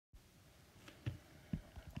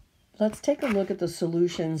Let's take a look at the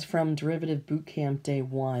solutions from Derivative Bootcamp Day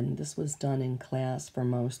 1. This was done in class for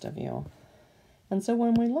most of you. And so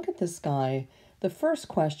when we look at this guy, the first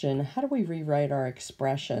question, how do we rewrite our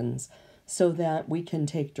expressions so that we can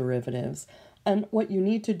take derivatives? And what you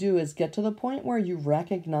need to do is get to the point where you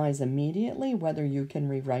recognize immediately whether you can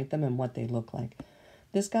rewrite them and what they look like.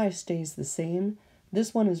 This guy stays the same.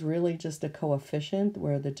 This one is really just a coefficient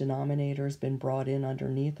where the denominator has been brought in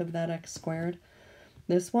underneath of that x squared.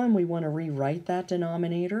 This one, we want to rewrite that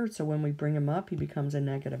denominator, so when we bring him up, he becomes a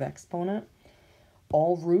negative exponent.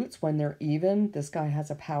 All roots, when they're even, this guy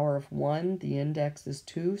has a power of 1. The index is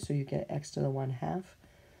 2, so you get x to the 1/2.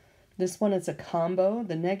 This one is a combo.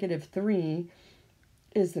 The negative 3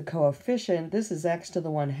 is the coefficient. This is x to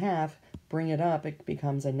the 1/2. Bring it up, it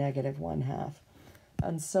becomes a negative 1/2.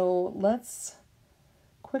 And so let's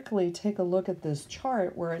quickly take a look at this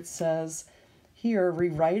chart where it says, here,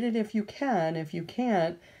 rewrite it if you can. If you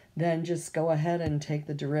can't, then just go ahead and take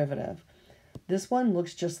the derivative. This one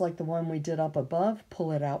looks just like the one we did up above.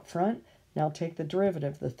 Pull it out front. Now take the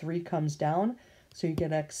derivative. The 3 comes down, so you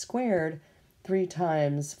get x squared. 3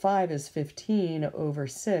 times 5 is 15 over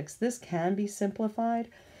 6. This can be simplified,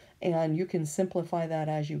 and you can simplify that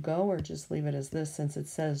as you go, or just leave it as this since it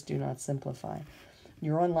says do not simplify.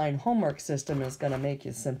 Your online homework system is going to make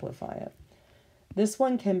you simplify it. This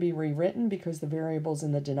one can be rewritten because the variable's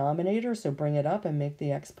in the denominator, so bring it up and make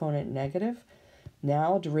the exponent negative.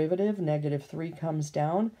 Now, derivative, negative 3 comes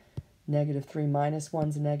down. Negative 3 minus 1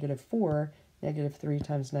 is negative 4. Negative 3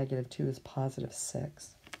 times negative 2 is positive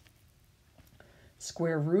 6.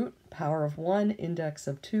 Square root, power of 1, index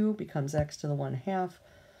of 2 becomes x to the 1/2.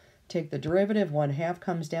 Take the derivative, 1/2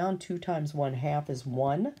 comes down. 2 times 1/2 is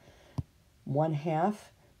 1. 1/2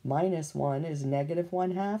 minus 1 is negative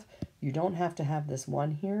 1/2. You don't have to have this 1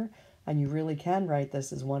 here, and you really can write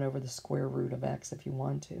this as 1 over the square root of x if you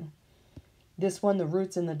want to. This one, the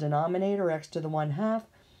root's in the denominator, x to the 1/2.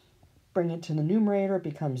 Bring it to the numerator, it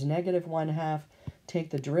becomes negative 1/2. Take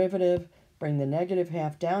the derivative, bring the negative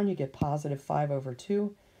half down, you get positive 5 over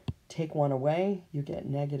 2. Take 1 away, you get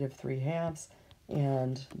negative 3/2,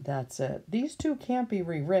 and that's it. These two can't be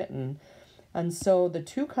rewritten, and so the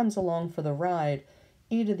 2 comes along for the ride.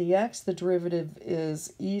 E to the x, the derivative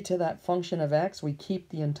is e to that function of x. We keep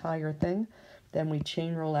the entire thing. Then we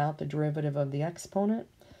chain rule out the derivative of the exponent.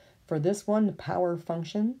 For this one, the power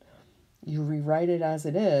function, you rewrite it as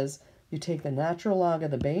it is. You take the natural log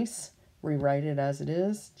of the base, rewrite it as it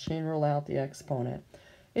is, chain rule out the exponent.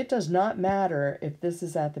 It does not matter if this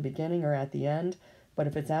is at the beginning or at the end, but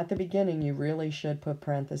if it's at the beginning, you really should put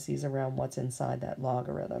parentheses around what's inside that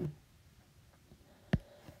logarithm.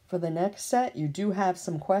 For the next set, you do have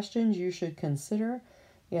some questions you should consider,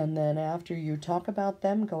 and then after you talk about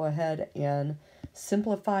them, go ahead and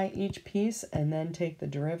simplify each piece and then take the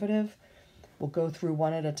derivative. We'll go through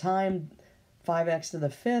one at a time. 5x to the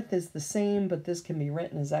 5th is the same, but this can be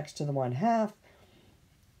written as x to the 1/2.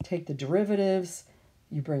 Take the derivatives.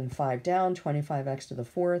 You bring 5 down, 25x to the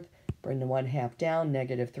 4th. Bring the 1/2 down,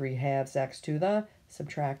 negative 3/2 x to the,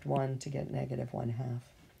 subtract 1 to get negative 1/2.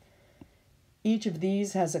 Each of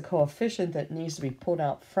these has a coefficient that needs to be pulled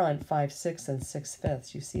out front, 5/6 and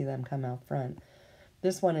 6/5. You see them come out front.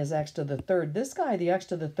 This one is x to the 3rd. This guy, the x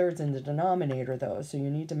to the 3rd is in the denominator, though, so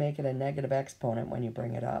you need to make it a negative exponent when you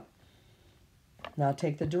bring it up. Now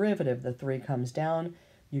take the derivative. The 3 comes down.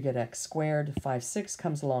 You get x squared. 5/6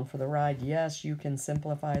 comes along for the ride. Yes, you can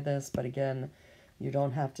simplify this, but again, you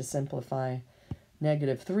don't have to simplify.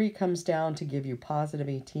 Negative 3 comes down to give you positive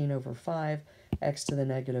 18 over 5. X to the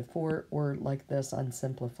negative 4, or like this,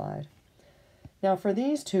 unsimplified. Now for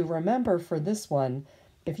these two, remember for this one,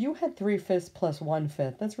 if you had 3/5 plus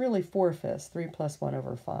 1/5, that's really 4/5, 3 plus 1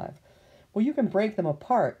 over 5. Well, you can break them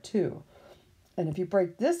apart too. And if you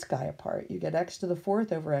break this guy apart, you get x to the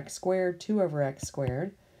 4th over x squared, 2 over x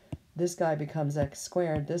squared. This guy becomes x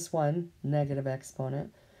squared, this one, negative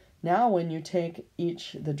exponent. Now when you take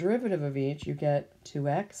the derivative of each, you get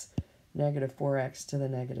 2x, negative 4x to the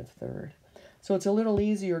negative 3rd. So it's a little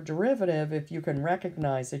easier derivative if you can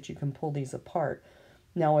recognize that you can pull these apart.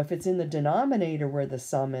 Now, if it's in the denominator where the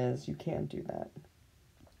sum is, you can't do that.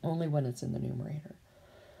 Only when it's in the numerator.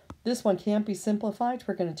 This one can't be simplified.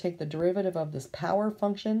 We're going to take the derivative of this power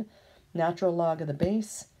function, natural log of the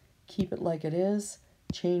base, keep it like it is,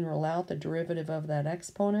 chain rule out the derivative of that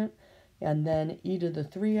exponent, and then e to the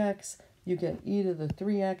 3x, you get e to the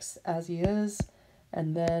 3x as he is,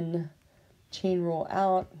 and then chain rule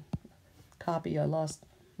out. Copy, I lost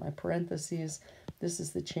my parentheses. This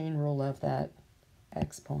is the chain rule of that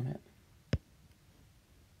exponent.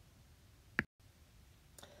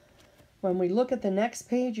 When we look at the next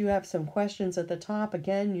page, you have some questions at the top.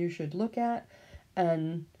 Again, you should look at,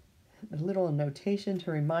 and a little notation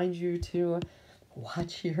to remind you to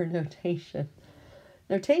watch your notation.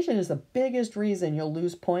 Notation is the biggest reason you'll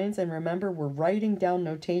lose points. And remember, we're writing down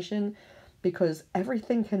notation because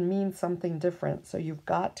everything can mean something different. So you've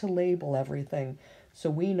got to label everything so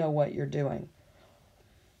we know what you're doing.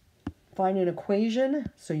 Find an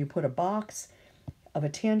equation. So you put a box of a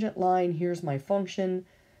tangent line. Here's my function.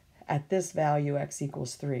 At this value, x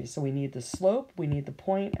equals 3. So we need the slope, we need the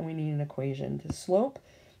point, and we need an equation. The slope,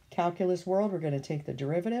 calculus world, we're going to take the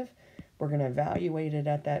derivative. We're going to evaluate it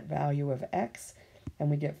at that value of x, and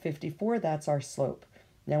we get 54. That's our slope.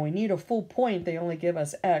 Now we need a full point. They only give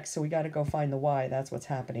us x, so we got to go find the y. That's what's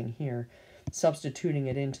happening here, substituting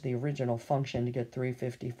it into the original function to get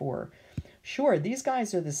 354. Sure, these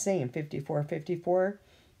guys are the same, 54, 54.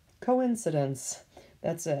 Coincidence.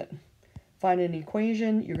 That's it. Find an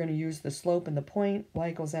equation. You're going to use the slope and the point. Y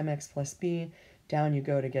equals mx plus b. Down you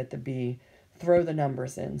go to get the b. Throw the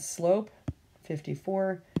numbers in. Slope,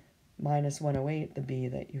 54, minus 108, the b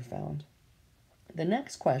that you found. The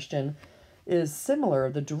next question is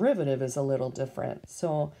similar. The derivative is a little different.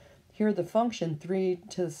 So here the function 3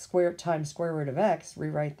 to the square times square root of x,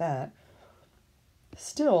 rewrite that.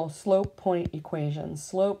 Still, slope, point equation.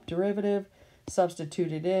 Slope, derivative,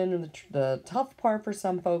 substitute it in. The tough part for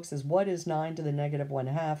some folks is what is 9 to the negative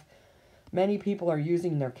 1/2. Many people are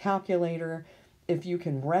using their calculator. If you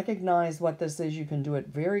can recognize what this is, you can do it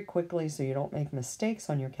very quickly so you don't make mistakes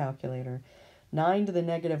on your calculator. 9 to the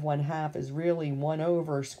negative 1/2 is really 1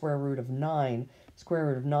 over square root of 9. Square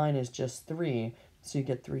root of 9 is just 3, so you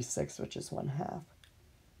get 3/6, which is 1/2.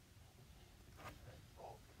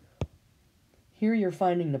 Here you're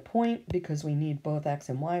finding the point because we need both x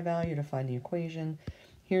and y value to find the equation.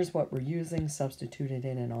 Here's what we're using, substitute it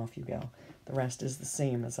in, and off you go. The rest is the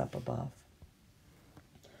same as up above.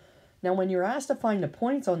 Now when you're asked to find the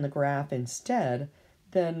points on the graph instead,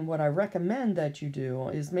 then what I recommend that you do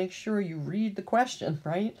is make sure you read the question,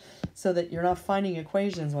 right? So that you're not finding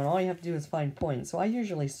equations when all you have to do is find points. So I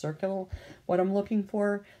usually circle what I'm looking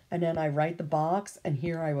for, and then I write the box, and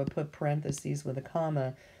here I would put parentheses with a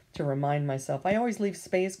comma to remind myself. I always leave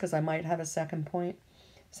space because I might have a second point.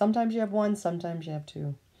 Sometimes you have one, sometimes you have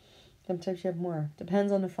two. Sometimes you have more.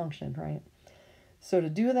 Depends on the function, right? So to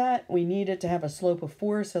do that, we need it to have a slope of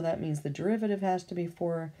 4, so that means the derivative has to be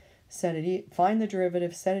 4. Find the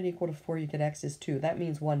derivative, set it equal to 4, you get x is 2. That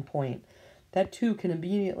means 1 point. That 2 can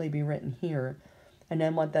immediately be written here. And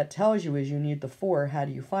then what that tells you is you need the 4. How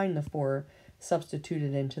do you find the 4? Substitute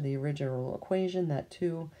it into the original equation, that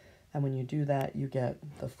 2. And when you do that, you get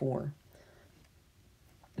the 4.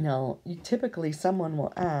 Now, typically someone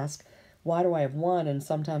will ask, why do I have 1 and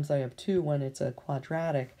sometimes I have 2 when it's a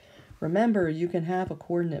quadratic? Remember, you can have a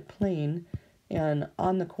coordinate plane, and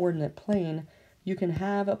on the coordinate plane, you can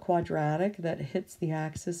have a quadratic that hits the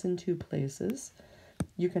axis in 2 places.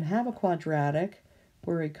 You can have a quadratic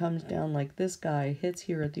where it comes down like this guy, hits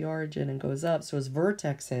here at the origin and goes up, so his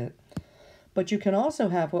vertex hit. But you can also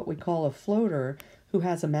have what we call a floater, who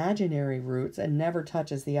has imaginary roots and never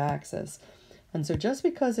touches the axis. And so just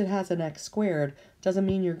because it has an x squared doesn't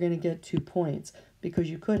mean you're going to get 2 points, because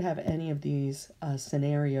you could have any of these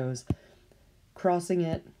scenarios: crossing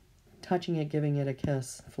it, touching it, giving it a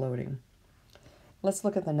kiss, floating. Let's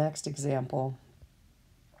look at the next example.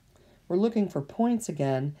 We're looking for points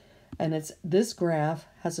again, and this graph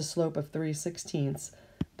has a slope of 3/16.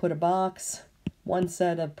 Put a box, one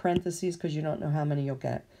set of parentheses because you don't know how many you'll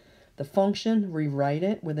get. The function, rewrite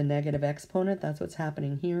it with a negative exponent. That's what's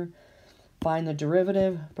happening here. Find the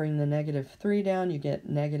derivative, bring the negative 3 down. You get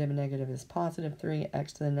negative is positive 3,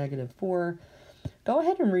 x to the negative 4. Go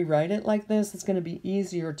ahead and rewrite it like this. It's going to be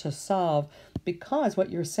easier to solve because what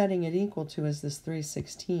you're setting it equal to is this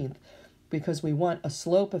 3/16. Because we want a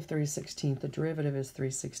slope of 3/16. The derivative is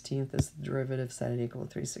 3/16. This derivative set it equal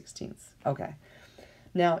to 3/16. Okay.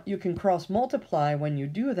 Now, you can cross multiply. When you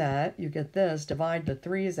do that, you get this. Divide the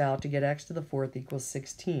 3's out to get x to the 4th equals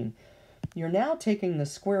 16. You're now taking the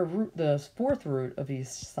square root, the fourth root of each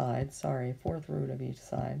side.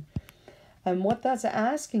 And what that's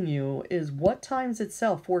asking you is what times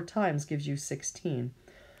itself 4 times gives you 16.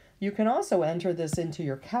 You can also enter this into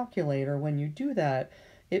your calculator. When you do that,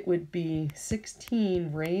 it would be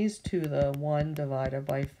 16 raised to the 1 divided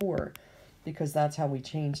by 4. Because that's how we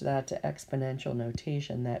change that to exponential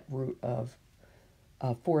notation, that root of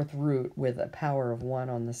fourth root with a power of 1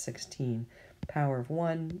 on the 16. Power of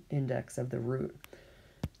 1, index of the root.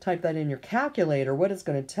 Type that in your calculator. What it's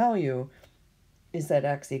going to tell you is that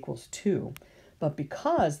x equals 2. But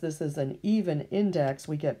because this is an even index,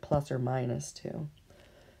 we get plus or minus 2.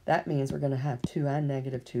 That means we're going to have 2 and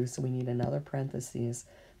negative 2, so we need another parentheses.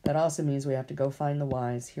 That also means we have to go find the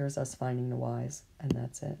y's. Here's us finding the y's, and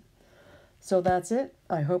that's it. So that's it.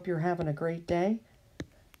 I hope you're having a great day.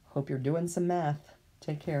 Hope you're doing some math.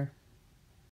 Take care.